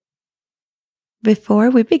Before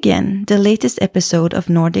we begin the latest episode of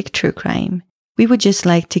Nordic True Crime, we would just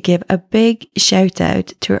like to give a big shout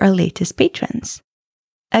out to our latest patrons.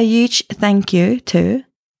 A huge thank you to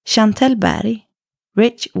Chantel Berg,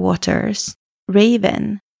 Rich Waters,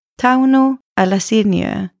 Raven, Tauno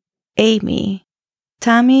Alasirnieu, Amy,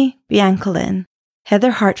 Tammy Biancolin, Heather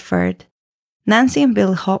Hartford, Nancy and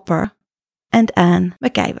Bill Hopper, and Anne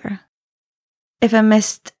MacGyver. If I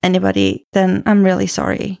missed anybody, then I'm really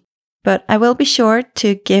sorry, but I will be sure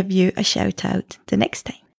to give you a shout out the next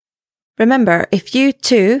time. Remember, if you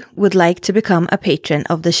too would like to become a patron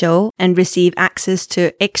of the show and receive access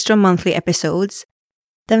to extra monthly episodes,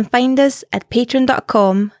 then find us at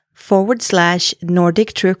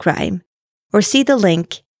patreon.com/Nordic True Crime or see the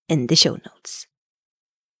link in the show notes.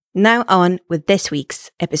 Now on with this week's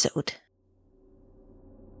episode.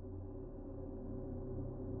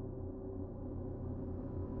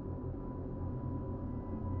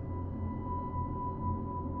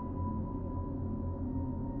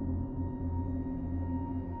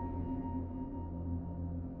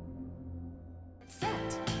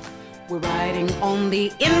 We're riding on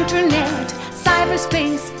the internet,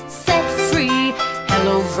 cyberspace, set free.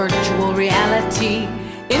 Hello, virtual reality.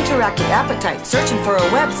 Interactive appetite, searching for a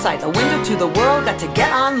website, a window to the world, got to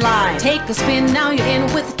get online. Take a spin, now you're in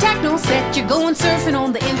with the techno set. You're going surfing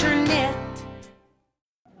on the internet.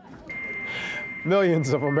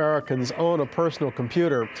 Millions of Americans own a personal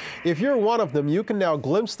computer. If you're one of them, you can now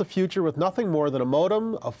glimpse the future with nothing more than a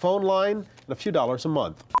modem, a phone line, and a few dollars a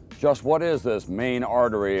month. Just what is this main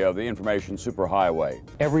artery of the information superhighway?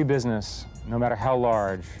 Every business, no matter how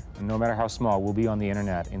large and no matter how small, will be on the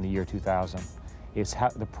internet in the year 2000. It's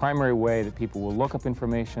the primary way that people will look up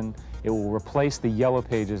information. It will replace the yellow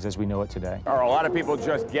pages as we know it today. Are a lot of people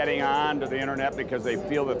just getting on to the internet because they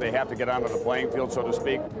feel that they have to get onto the playing field, so to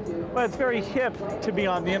speak? Well, it's very hip to be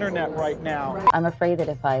on the internet right now. I'm afraid that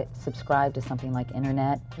if I subscribed to something like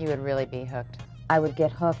internet, you would really be hooked. I would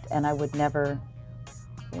get hooked and I would never,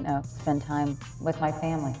 spend time with my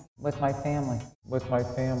family. With my family. With my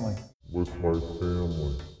family. With my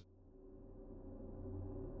family.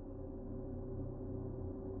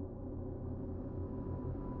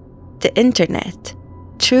 The internet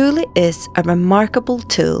truly is a remarkable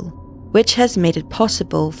tool which has made it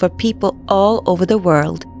possible for people all over the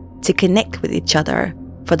world to connect with each other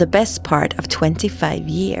for the best part of 25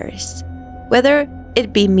 years. Whether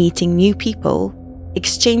it be meeting new people,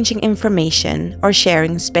 exchanging information, or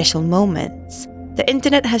sharing special moments, the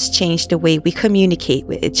internet has changed the way we communicate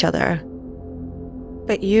with each other.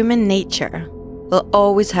 But human nature will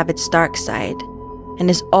always have its dark side, and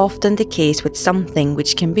is often the case with something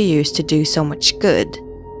which can be used to do so much good.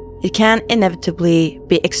 It can inevitably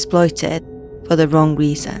be exploited for the wrong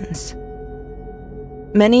reasons.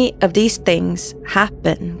 Many of these things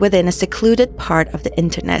happen within a secluded part of the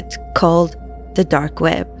internet called the dark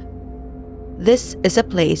web. This is a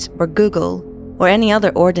place where Google or any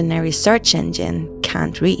other ordinary search engine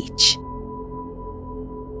can't reach.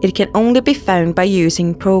 It can only be found by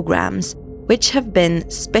using programs which have been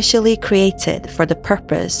specially created for the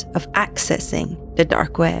purpose of accessing the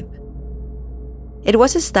dark web. It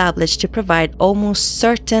was established to provide almost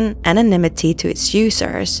certain anonymity to its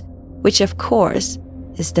users, which of course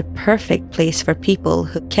is the perfect place for people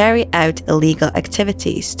who carry out illegal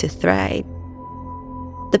activities to thrive.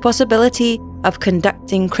 The possibility of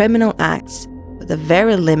conducting criminal acts with a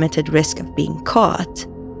very limited risk of being caught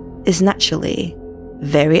is naturally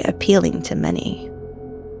very appealing to many.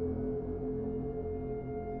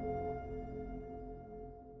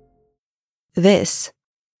 This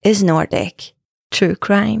is Nordic True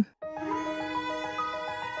Crime.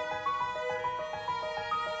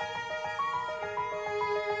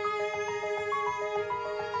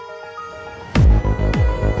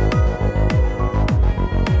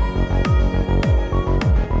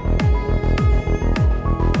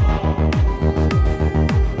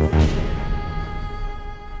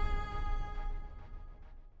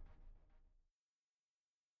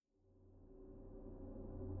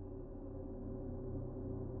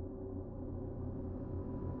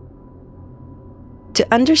 To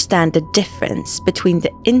understand the difference between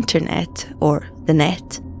the internet, or the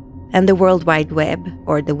net, and the World Wide Web,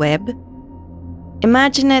 or the web,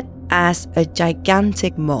 imagine it as a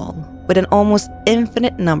gigantic mall with an almost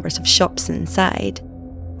infinite numbers of shops inside,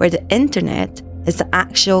 where the internet is the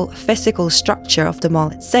actual physical structure of the mall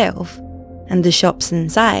itself, and the shops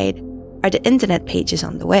inside are the internet pages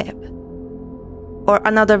on the web. Or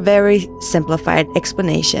another very simplified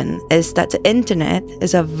explanation is that the internet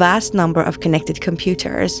is a vast number of connected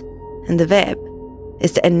computers, and the web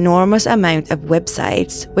is the enormous amount of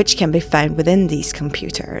websites which can be found within these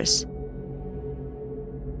computers.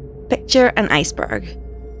 Picture an iceberg.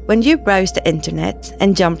 When you browse the internet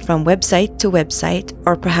and jump from website to website,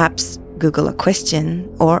 or perhaps Google a question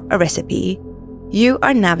or a recipe, you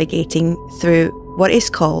are navigating through what is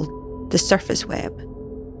called the surface web.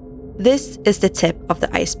 This is the tip of the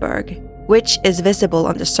iceberg, which is visible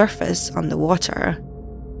on the surface on the water.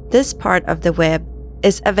 This part of the web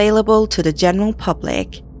is available to the general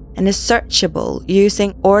public and is searchable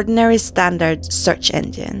using ordinary standard search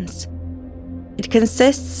engines. It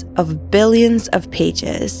consists of billions of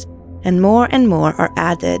pages, and more are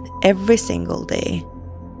added every single day.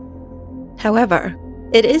 However,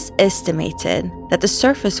 it is estimated that the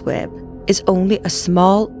surface web is only a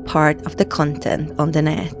small part of the content on the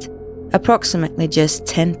net, approximately just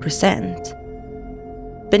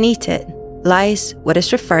 10%. Beneath it lies what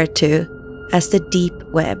is referred to as the deep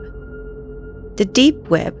web. The deep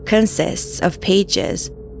web consists of pages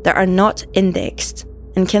that are not indexed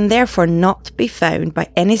and can therefore not be found by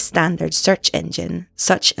any standard search engine,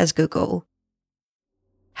 such as Google.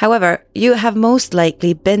 However, you have most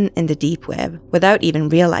likely been in the deep web without even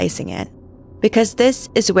realizing it, because this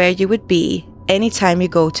is where you would be anytime you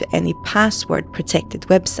go to any password-protected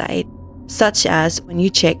website, such as when you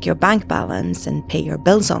check your bank balance and pay your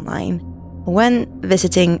bills online, when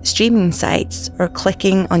visiting streaming sites, or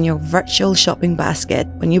clicking on your virtual shopping basket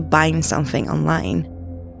when you buy something online.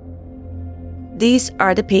 These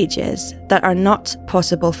are the pages that are not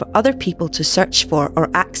possible for other people to search for or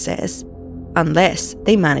access unless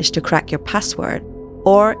they manage to crack your password,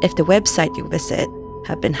 or if the website you visit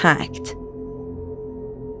have been hacked.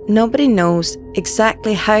 Nobody knows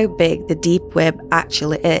exactly how big the deep web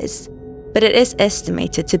actually is, but it is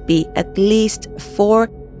estimated to be at least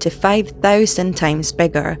 4,000 to 5,000 times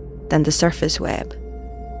bigger than the surface web.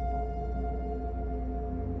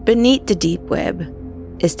 Beneath the deep web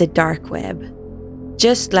is the dark web.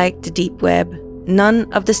 Just like the deep web,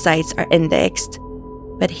 none of the sites are indexed,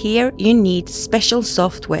 but here you need special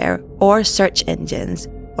software or search engines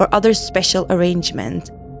or other special arrangement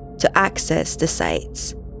to access the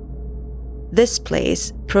sites. This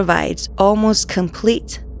place provides almost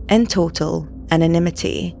complete and total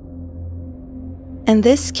anonymity. And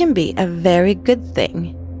this can be a very good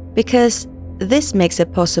thing, because this makes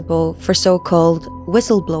it possible for so-called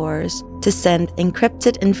whistleblowers to send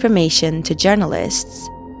encrypted information to journalists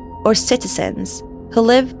or citizens who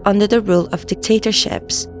live under the rule of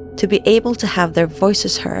dictatorships to be able to have their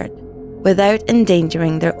voices heard without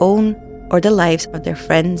endangering their own or the lives of their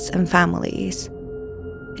friends and families.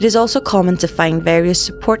 It is also common to find various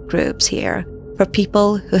support groups here for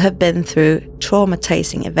people who have been through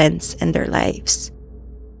traumatizing events in their lives.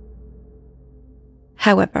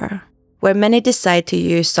 However, where many decide to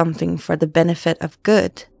use something for the benefit of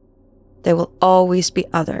good, there will always be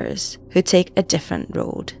others who take a different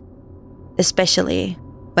road, especially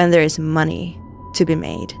when there is money to be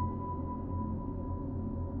made.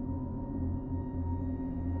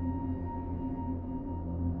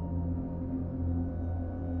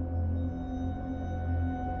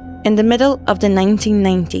 In the middle of the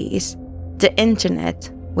 1990s, the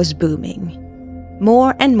internet was booming.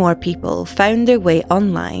 More and more people found their way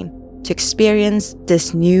online to experience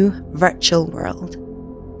this new virtual world.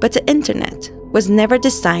 But the internet was never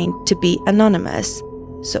designed to be anonymous,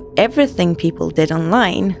 so everything people did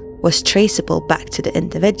online was traceable back to the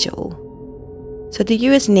individual. So the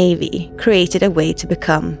US Navy created a way to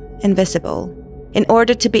become invisible in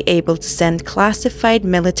order to be able to send classified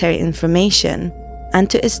military information and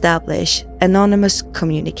to establish anonymous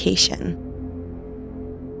communication.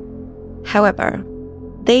 However,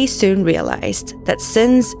 they soon realized that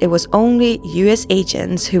since it was only US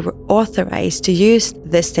agents who were authorized to use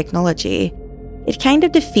this technology, it kind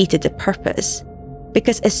of defeated the purpose,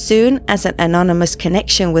 because as soon as an anonymous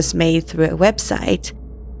connection was made through a website,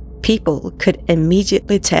 people could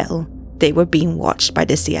immediately tell they were being watched by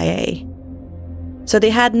the CIA. So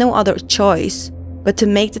they had no other choice but to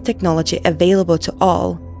make the technology available to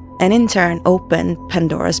all, and in turn open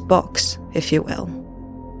Pandora's box, if you will.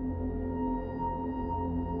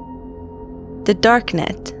 The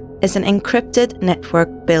darknet is an encrypted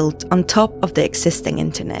network built on top of the existing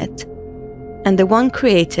internet, and the one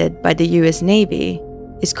created by the US Navy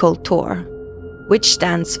is called Tor, which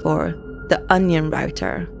stands for the Onion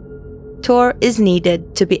Router. Tor is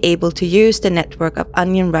needed to be able to use the network of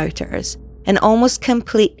onion routers and almost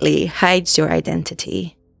completely hides your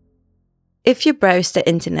identity. If you browse the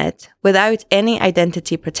internet without any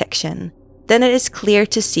identity protection, then it is clear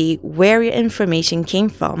to see where your information came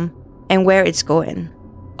from and where it's going,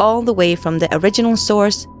 all the way from the original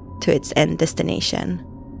source to its end destination.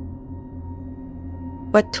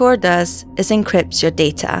 What Tor does is encrypts your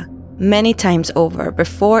data, many times over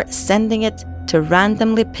before sending it to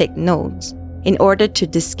randomly picked nodes in order to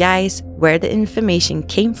disguise where the information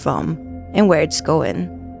came from and where it's going.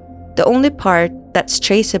 The only part that's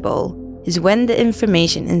traceable is when the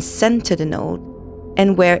information is sent to the node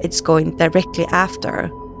and where it's going directly after,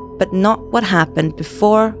 but not what happened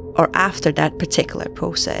before or after that particular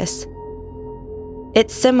process.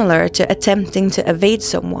 It's similar to attempting to evade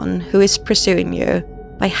someone who is pursuing you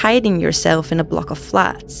by hiding yourself in a block of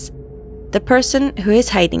flats. The person who is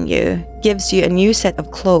hiding you gives you a new set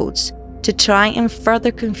of clothes to try and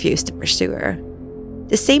further confuse the pursuer.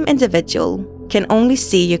 The same individual can only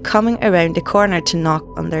see you coming around the corner to knock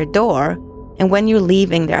on their door, and when you're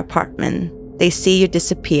leaving their apartment, they see you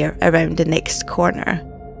disappear around the next corner.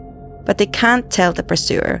 But they can't tell the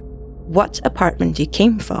pursuer what apartment you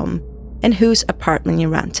came from and whose apartment you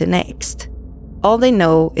ran to next. All they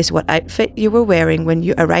know is what outfit you were wearing when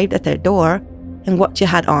you arrived at their door and what you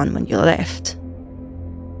had on when you left.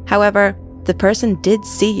 However, the person did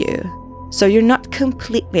see you, so you're not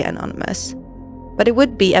completely anonymous. But it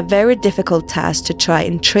would be a very difficult task to try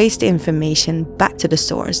and trace the information back to the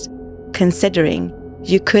source, considering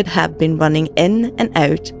you could have been running in and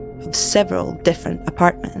out of several different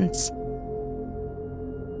apartments.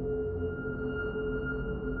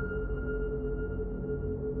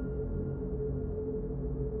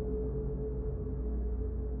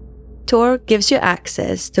 Tor gives you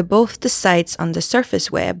access to both the sites on the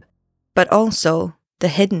surface web, but also the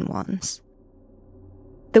hidden ones.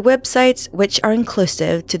 The websites which are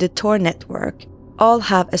inclusive to the Tor network all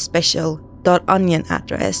have a special .onion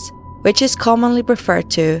address, which is commonly referred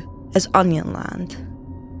to as Onionland.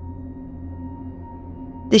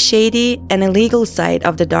 The shady and illegal side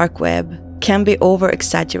of the dark web can be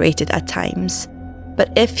over-exaggerated at times,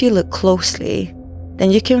 but if you look closely,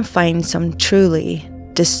 then you can find some truly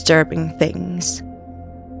disturbing things.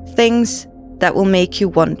 Things that will make you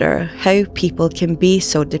wonder how people can be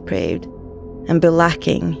so depraved and be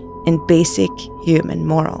lacking in basic human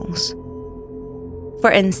morals.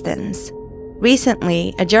 For instance,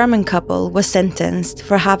 recently a German couple was sentenced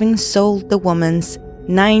for having sold the woman's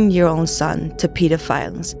 9-year-old son to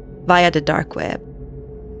pedophiles via the dark web.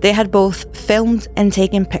 They had both filmed and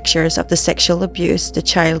taken pictures of the sexual abuse the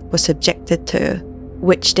child was subjected to,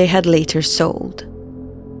 which they had later sold.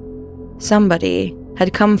 Somebody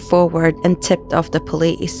had come forward and tipped off the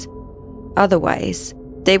police. Otherwise,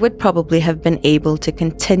 they would probably have been able to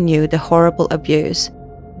continue the horrible abuse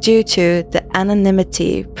due to the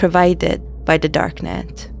anonymity provided by the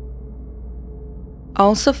darknet.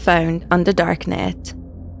 Also found on the darknet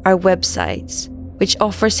are websites which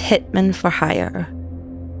offers hitmen for hire.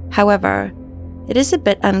 However, it is a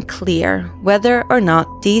bit unclear whether or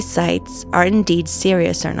not these sites are indeed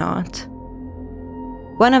serious or not.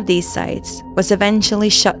 One of these sites was eventually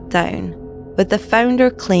shut down, with the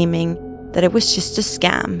founder claiming that it was just a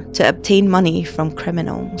scam to obtain money from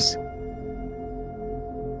criminals.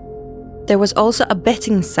 There was also a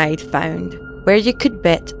betting site found where you could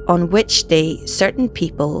bet on which day certain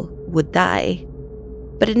people would die,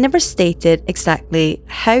 but it never stated exactly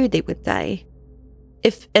how they would die.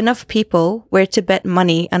 If enough people were to bet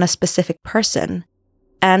money on a specific person,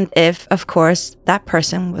 and if, of course, that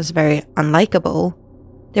person was very unlikable,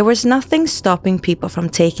 there was nothing stopping people from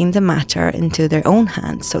taking the matter into their own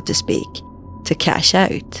hands, so to speak, to cash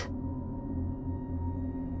out.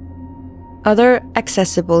 Other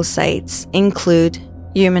accessible sites include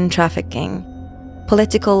human trafficking,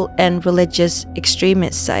 political and religious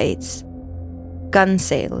extremist sites, gun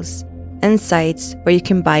sales, and sites where you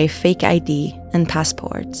can buy fake ID and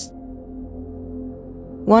passports.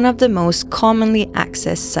 One of the most commonly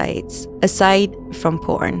accessed sites, aside from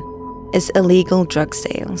porn, is illegal drug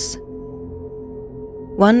sales.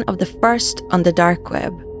 One of the first on the dark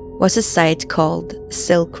web was a site called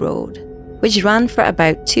Silk Road, which ran for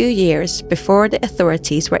about 2 years before the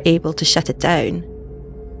authorities were able to shut it down.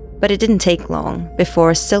 But it didn't take long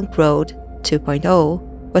before Silk Road 2.0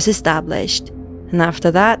 was established, and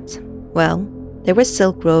after that, well, there was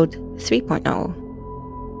Silk Road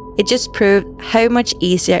 3.0. It just proved how much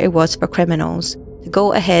easier it was for criminals to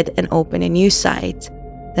go ahead and open a new site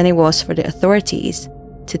than it was for the authorities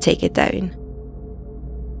to take it down.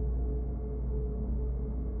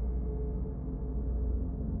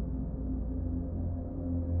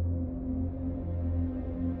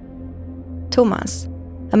 Thomas,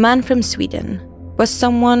 a man from Sweden, was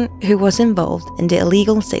someone who was involved in the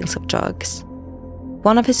illegal sales of drugs.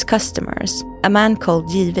 One of his customers, a man called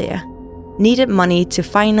JV, needed money to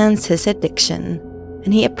finance his addiction,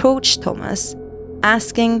 and he approached Thomas,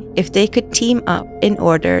 asking if they could team up in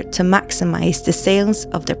order to maximize the sales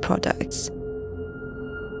of their products.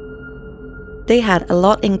 they had a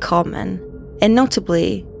lot in common, and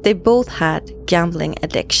notably, they both had gambling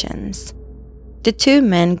addictions. The two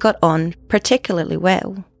men got on particularly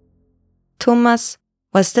well. Thomas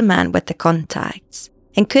was the man with the contacts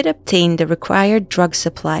and could obtain the required drug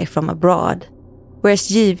supply from abroad, whereas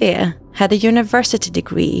JV had a university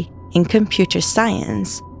degree in computer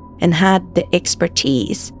science and had the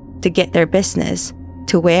expertise to get their business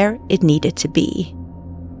to where it needed to be.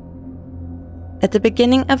 At the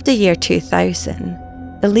beginning of the year 2000,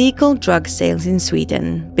 illegal drug sales in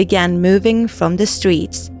Sweden began moving from the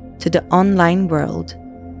streets to the online world,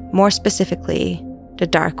 more specifically, the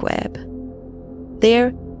dark web.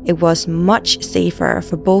 There, it was much safer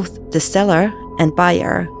for both the seller and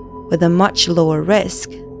buyer, with a much lower risk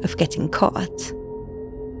of getting caught.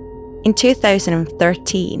 In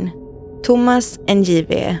 2013, Thomas and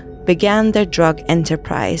JV began their drug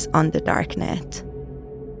enterprise on the darknet.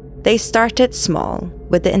 They started small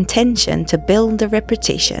with the intention to build a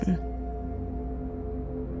reputation.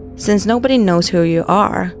 Since nobody knows who you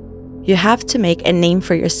are, you have to make a name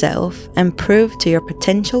for yourself and prove to your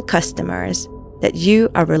potential customers that you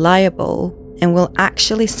are reliable and will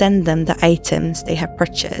actually send them the items they have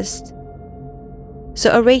purchased.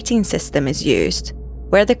 So a rating system is used,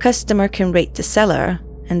 where the customer can rate the seller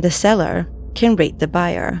and the seller can rate the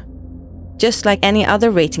buyer, just like any other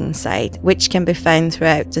rating site which can be found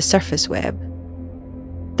throughout the surface web.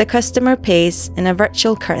 The customer pays in a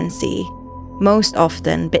virtual currency, most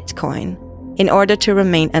often Bitcoin, in order to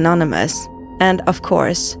remain anonymous and, of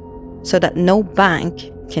course, so that no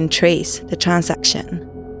bank can trace the transaction.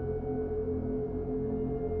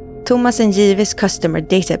 Thomas and JV's customer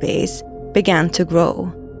database began to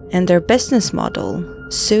grow, and their business model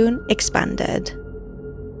soon expanded.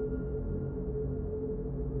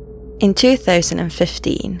 In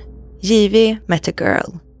 2015, JV met a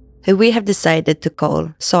girl who we have decided to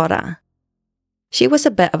call Sara. She was a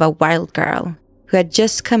bit of a wild girl who had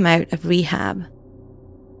just come out of rehab.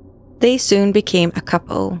 They soon became a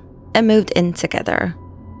couple and moved in together.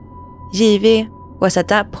 JV was at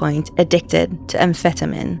that point addicted to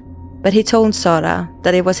amphetamine, but he told Sara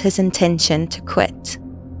that it was his intention to quit.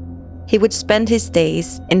 He would spend his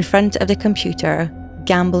days in front of the computer,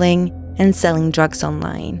 gambling and selling drugs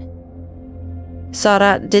online.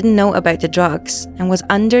 Sara didn't know about the drugs and was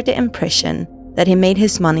under the impression that he made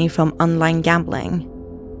his money from online gambling.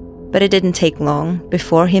 But it didn't take long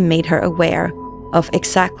before he made her aware of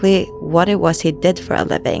exactly what it was he did for a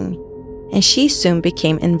living, and she soon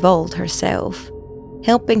became involved herself,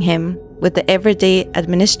 helping him with the everyday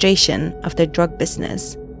administration of their drug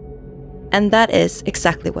business. And that is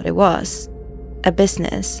exactly what it was, a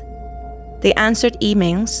business. They answered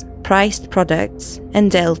emails, priced products,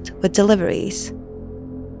 and dealt with deliveries.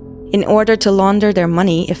 In order to launder their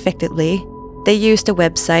money effectively, they used a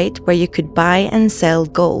website where you could buy and sell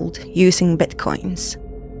gold using bitcoins.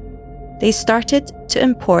 They started to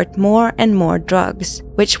import more and more drugs,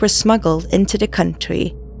 which were smuggled into the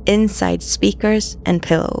country inside speakers and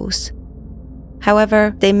pillows.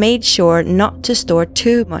 However, they made sure not to store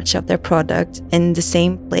too much of their product in the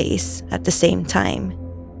same place at the same time.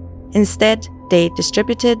 Instead, they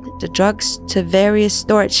distributed the drugs to various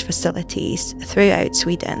storage facilities throughout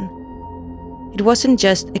Sweden. It wasn't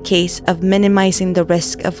just a case of minimizing the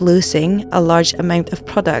risk of losing a large amount of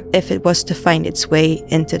product if it was to find its way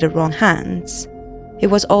into the wrong hands. It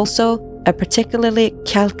was also a particularly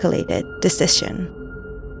calculated decision.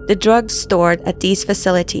 The drugs stored at these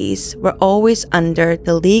facilities were always under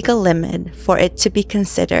the legal limit for it to be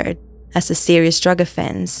considered as a serious drug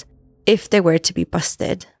offense if they were to be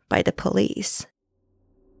busted by the police.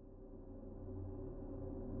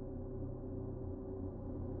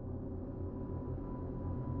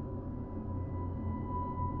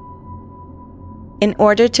 In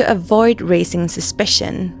order to avoid raising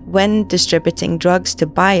suspicion when distributing drugs to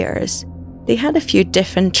buyers, they had a few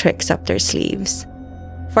different tricks up their sleeves.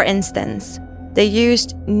 For instance, they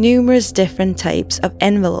used numerous different types of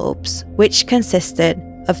envelopes which consisted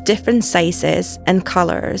of different sizes and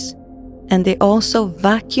colors, and they also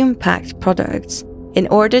vacuum-packed products in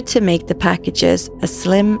order to make the packages as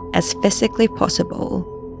slim as physically possible.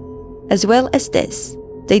 As well as this,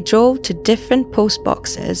 they drove to different post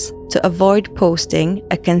boxes to avoid posting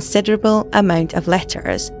a considerable amount of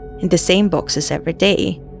letters in the same boxes every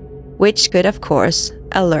day, which could of course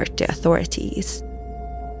alert the authorities.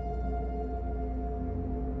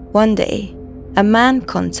 One day, a man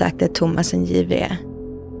contacted Thomas and JV.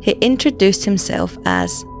 He introduced himself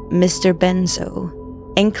as Mr. Benzo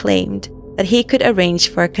and claimed that he could arrange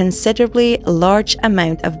for a considerably large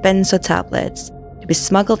amount of benzo tablets to be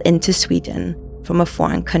smuggled into Sweden from a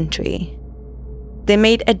foreign country. They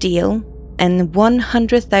made a deal, and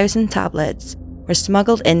 100,000 tablets were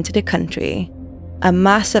smuggled into the country, a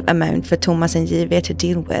massive amount for Thomas and J.V. to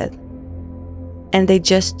deal with. And they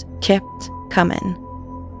just kept coming.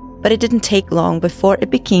 But it didn't take long before it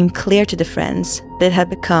became clear to the friends that it had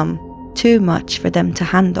become too much for them to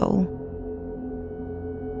handle.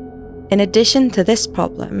 In addition to this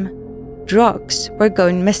problem, drugs were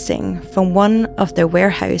going missing from one of their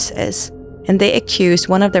warehouses, and they accused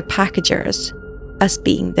one of their packagers as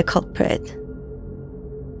being the culprit.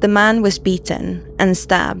 The man was beaten and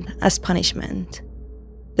stabbed as punishment.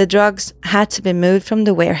 The drugs had to be moved from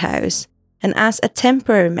the warehouse, and as a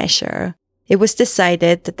temporary measure, it was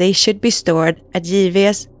decided that they should be stored at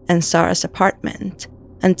J.V.'s and Sarah's apartment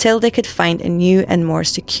until they could find a new and more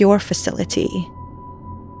secure facility.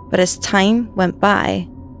 But as time went by,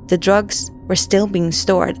 the drugs were still being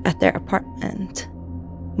stored at their apartment.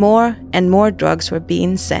 More and more drugs were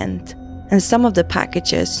being sent, and some of the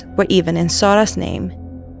packages were even in Sarah's name.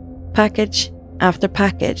 Package after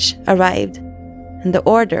package arrived, and the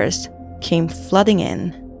orders came flooding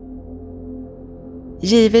in.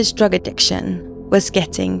 J.V.'s drug addiction was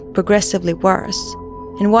getting progressively worse,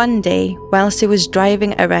 and one day, whilst he was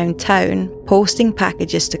driving around town posting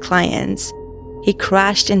packages to clients, he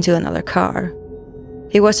crashed into another car.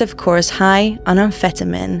 He was of course high on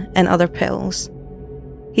amphetamine and other pills.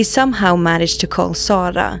 He somehow managed to call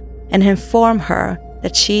Sarah and inform her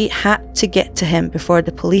that she had to get to him before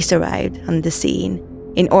the police arrived on the scene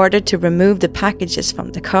in order to remove the packages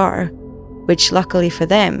from the car, which luckily for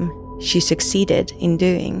them, she succeeded in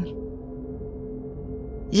doing.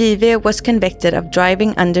 J.V. was convicted of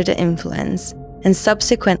driving under the influence and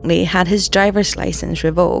subsequently had his driver's license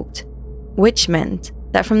revoked, which meant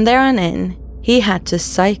that from there on in, he had to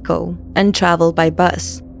cycle and travel by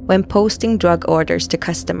bus when posting drug orders to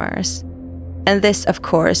customers. And this, of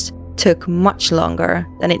course, took much longer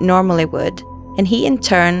than it normally would, and he in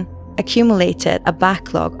turn accumulated a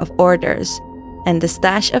backlog of orders, and the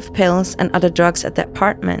stash of pills and other drugs at the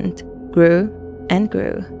apartment grew and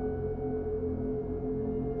grew.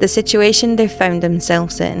 The situation they found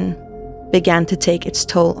themselves in began to take its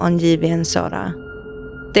toll on J.V. and Sarah.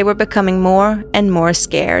 They were becoming more and more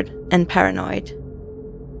scared and paranoid.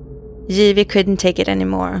 J.V. couldn't take it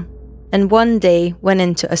anymore, and one day went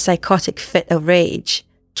into a psychotic fit of rage,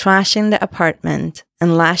 trashing the apartment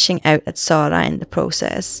and lashing out at Sarah in the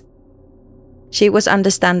process. She was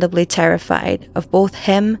understandably terrified of both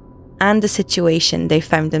him and the situation they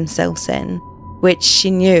found themselves in, which she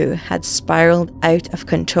knew had spiraled out of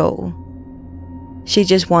control. She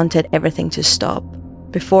just wanted everything to stop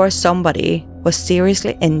before somebody was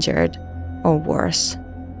seriously injured or worse.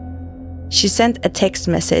 She sent a text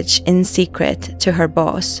message in secret to her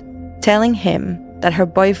boss, telling him that her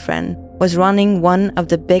boyfriend was running one of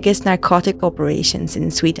the biggest narcotic operations in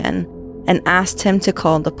Sweden and asked him to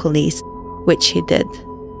call the police, which he did.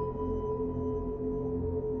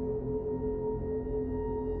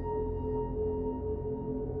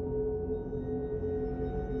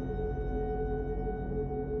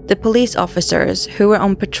 The police officers who were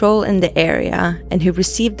on patrol in the area and who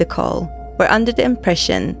received the call were under the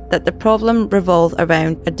impression that the problem revolved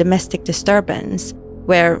around a domestic disturbance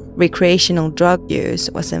where recreational drug use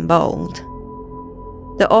was involved.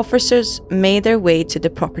 The officers made their way to the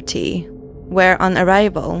property, where on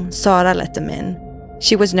arrival, Sarah let them in.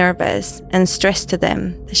 She was nervous and stressed to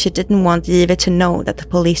them that she didn't want J.V. to know that the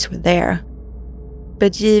police were there.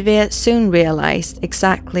 But J.V. soon realized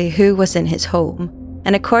exactly who was in his home,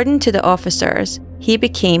 and according to the officers, he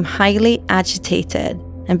became highly agitated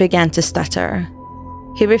and began to stutter.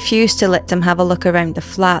 He refused to let them have a look around the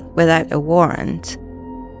flat without a warrant.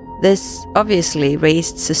 This obviously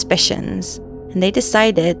raised suspicions, and they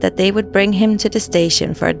decided that they would bring him to the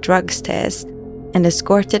station for a drugs test and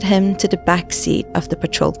escorted him to the back seat of the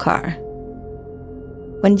patrol car.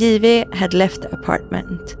 When J.V. had left the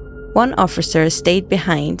apartment, one officer stayed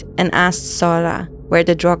behind and asked Sarah where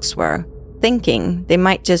the drugs were, thinking they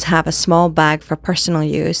might just have a small bag for personal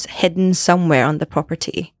use hidden somewhere on the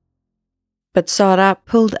property. But Sarah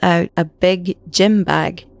pulled out a big gym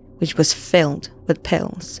bag which was filled with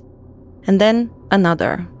pills, and then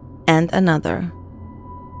another and another.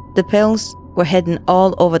 The pills were hidden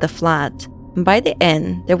all over the flat, and by the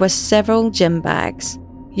end there were several gym bags,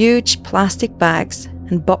 huge plastic bags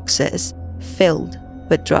and boxes filled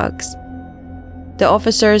with drugs. The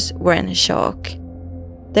officers were in shock.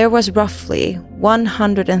 There was roughly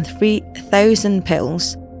 103,000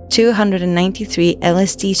 pills, 293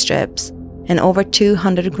 LSD strips, and over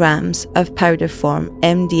 200 grams of powder form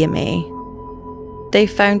MDMA. They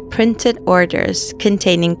found printed orders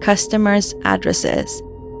containing customers' addresses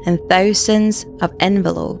and thousands of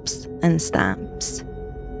envelopes and stamps.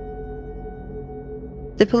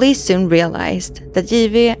 The police soon realized that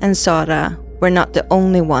Jive and Sara were not the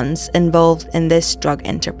only ones involved in this drug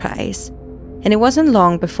enterprise, and it wasn't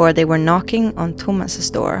long before they were knocking on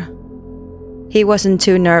Thomas's door. He wasn't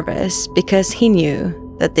too nervous because he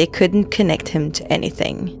knew that they couldn't connect him to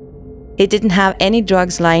anything. He didn't have any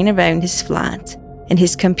drugs lying around his flat, and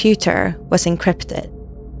his computer was encrypted,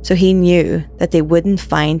 so he knew that they wouldn't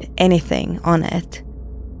find anything on it.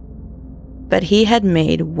 But he had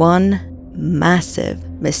made one massive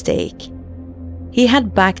mistake. He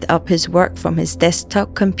had backed up his work from his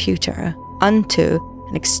desktop computer onto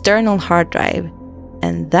an external hard drive,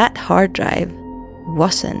 and that hard drive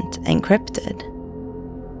wasn't encrypted.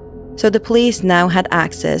 So the police now had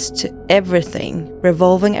access to everything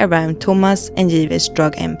revolving around Thomas and Jive's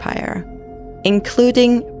drug empire,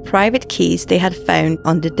 including private keys they had found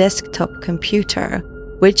on the desktop computer,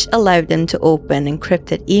 which allowed them to open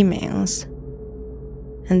encrypted emails.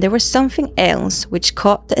 And there was something else which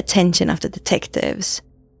caught the attention of the detectives.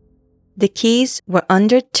 The keys were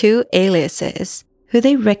under two aliases who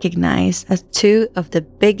they recognized as two of the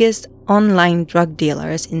biggest online drug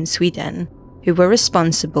dealers in Sweden, who were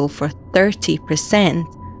responsible for 30%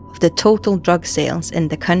 of the total drug sales in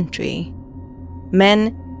the country.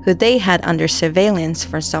 Men who they had under surveillance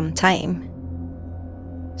for some time.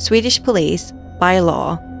 Swedish police, by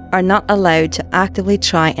law, are not allowed to actively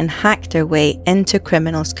try and hack their way into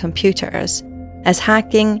criminals' computers, as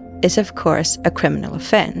hacking is of course a criminal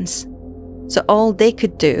offense. So all they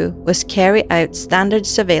could do was carry out standard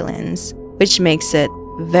surveillance, which makes it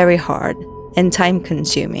very hard and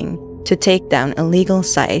time-consuming to take down illegal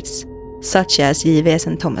sites such as Jive's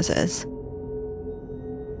and Thomas's.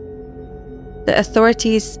 The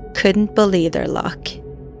authorities couldn't believe their luck.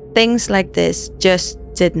 Things like this just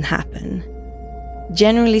didn't happen.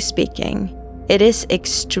 Generally speaking, it is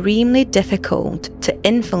extremely difficult to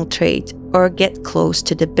infiltrate or get close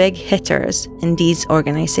to the big hitters in these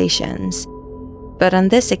organizations. But on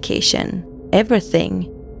this occasion,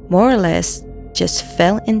 everything, more or less, just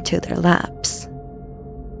fell into their laps.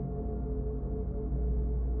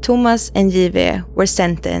 Thomas and Jive were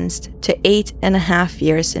sentenced to 8.5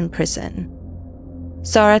 years in prison.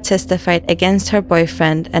 Sara testified against her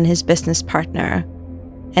boyfriend and his business partner,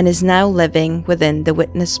 and is now living within the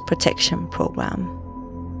Witness Protection Program.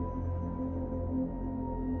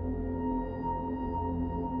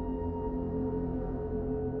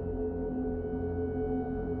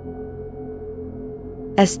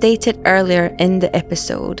 As stated earlier in the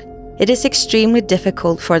episode, it is extremely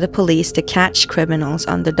difficult for the police to catch criminals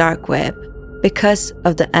on the dark web because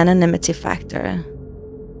of the anonymity factor,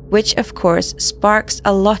 which of course sparks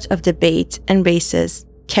a lot of debate and raises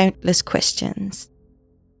countless questions.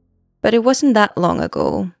 But it wasn't that long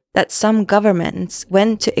ago that some governments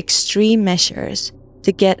went to extreme measures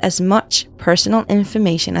to get as much personal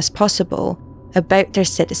information as possible about their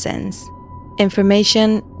citizens,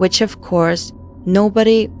 information which of course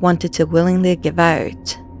nobody wanted to willingly give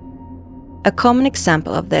out. A common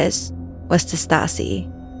example of this was the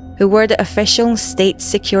Stasi, who were the official state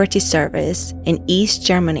security service in East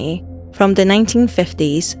Germany from the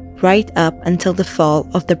 1950s right up until the fall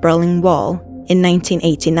of the Berlin Wall in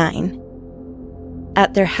 1989.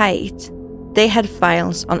 At their height, they had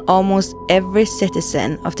files on almost every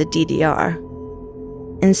citizen of the DDR.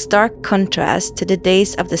 In stark contrast to the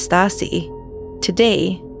days of the Stasi,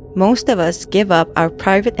 today, most of us give up our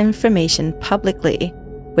private information publicly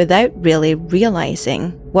without really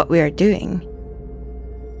realizing what we are doing.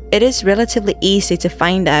 It is relatively easy to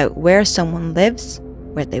find out where someone lives,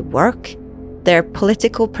 where they work, their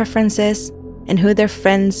political preferences, and who their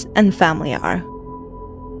friends and family are.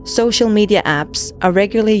 Social media apps are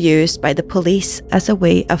regularly used by the police as a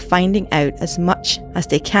way of finding out as much as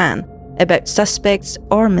they can about suspects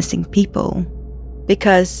or missing people.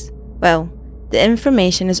 Because, well, the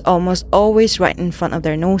information is almost always right in front of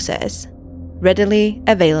their noses, readily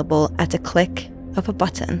available at a click of a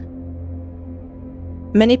button.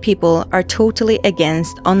 Many people are totally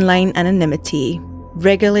against online anonymity,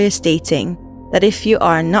 regularly stating that if you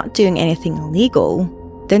are not doing anything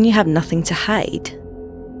illegal, then you have nothing to hide.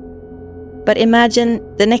 But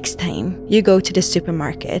imagine the next time you go to the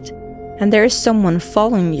supermarket and there is someone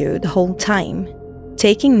following you the whole time,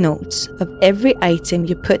 taking notes of every item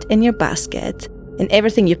you put in your basket and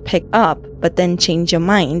everything you pick up but then change your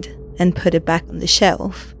mind and put it back on the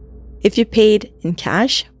shelf. If you paid in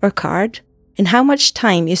cash or card, and how much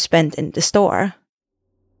time you spent in the store.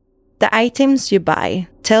 The items you buy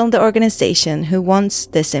tell the organization who wants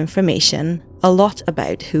this information a lot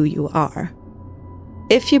about who you are.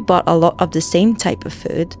 If you bought a lot of the same type of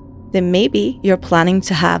food, then maybe you're planning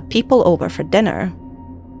to have people over for dinner.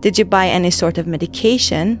 Did you buy any sort of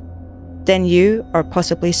medication? Then you, or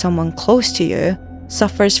possibly someone close to you,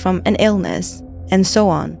 suffers from an illness, and so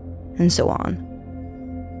on, and so on.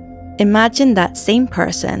 Imagine that same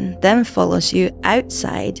person then follows you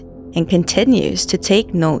outside and continues to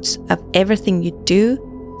take notes of everything you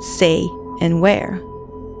do, say, and wear.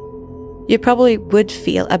 You probably would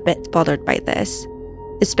feel a bit bothered by this,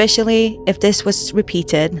 especially if this was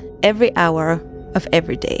repeated every hour of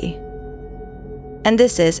every day. And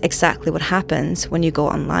this is exactly what happens when you go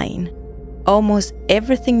online. Almost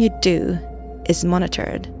everything you do is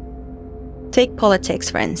monitored. Take politics,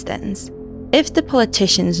 for instance. If the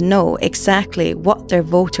politicians know exactly what their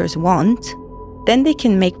voters want, then they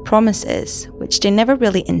can make promises which they never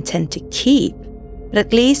really intend to keep, but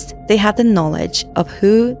at least they have the knowledge of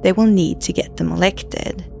who they will need to get them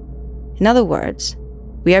elected. In other words,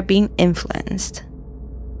 we are being influenced.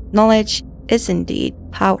 Knowledge is indeed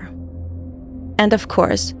power. And of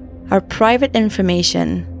course, our private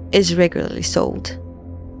information is regularly sold.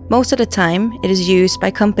 Most of the time, it is used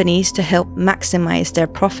by companies to help maximize their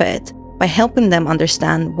profit by helping them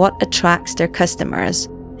understand what attracts their customers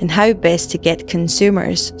and how best to get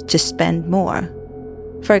consumers to spend more.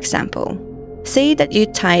 For example, say that you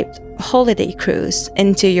typed holiday cruise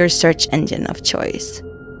into your search engine of choice.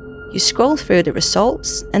 You scroll through the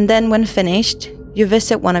results, and then when finished, you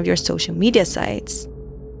visit one of your social media sites.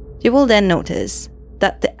 You will then notice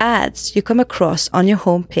that the ads you come across on your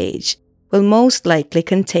homepage will most likely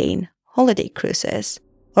contain holiday cruises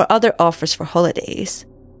or other offers for holidays.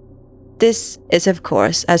 This is, of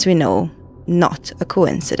course, as we know, not a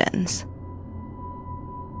coincidence.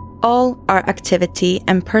 All our activity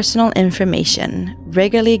and personal information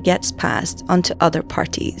regularly gets passed on to other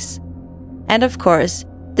parties. And of course,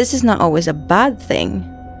 this is not always a bad thing,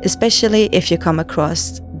 especially if you come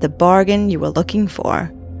across the bargain you were looking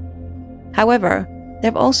for. However, there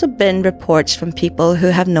have also been reports from people who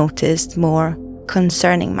have noticed more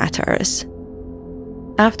concerning matters.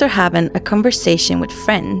 After having a conversation with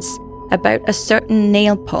friends about a certain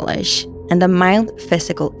nail polish and a mild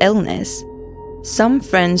physical illness, some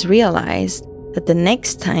friends realized that the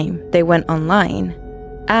next time they went online,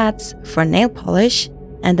 ads for nail polish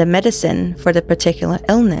and the medicine for the particular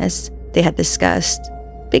illness they had discussed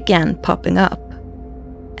began popping up.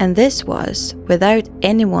 And this was without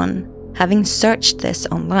anyone having searched this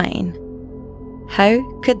online. How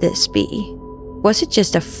could this be? Was it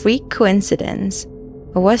just a freak coincidence,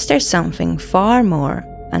 or was there something far more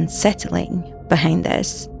unsettling behind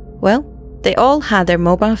this? Well, they all had their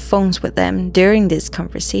mobile phones with them during these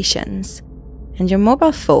conversations. And your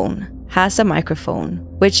mobile phone has a microphone,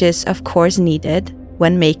 which is of course needed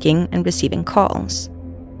when making and receiving calls.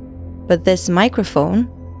 But this microphone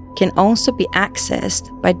can also be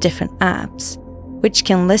accessed by different apps, which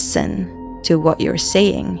can listen to what you're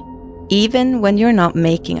saying, even when you're not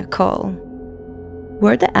making a call.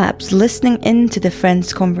 Were the apps listening into the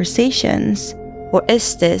friends' conversations, or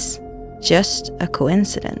is this just a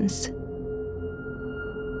coincidence?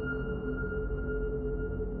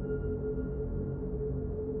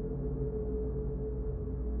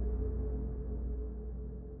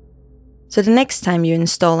 So the next time you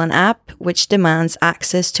install an app which demands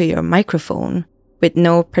access to your microphone with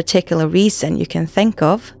no particular reason you can think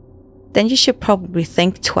of, then you should probably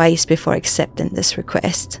think twice before accepting this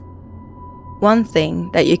request. One thing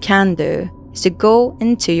that you can do is to go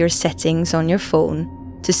into your settings on your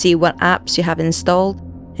phone to see what apps you have installed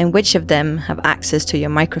and which of them have access to your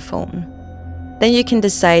microphone. Then you can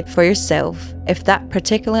decide for yourself if that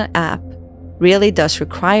particular app really does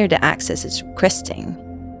require the access it's requesting.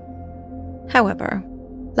 However,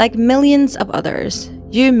 like millions of others,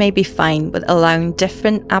 you may be fine with allowing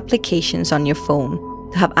different applications on your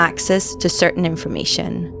phone to have access to certain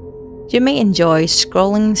information. You may enjoy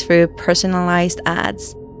scrolling through personalized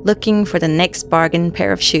ads, looking for the next bargain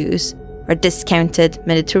pair of shoes or discounted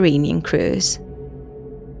Mediterranean cruise.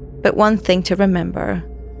 But one thing to remember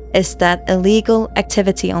is that illegal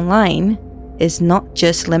activity online is not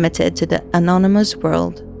just limited to the anonymous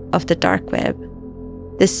world of the dark web.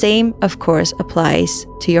 The same, of course, applies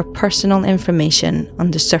to your personal information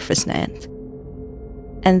on the surface net.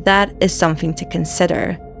 And that is something to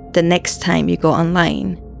consider the next time you go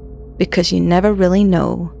online, because you never really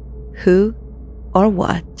know who or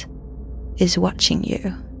what is watching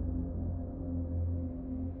you.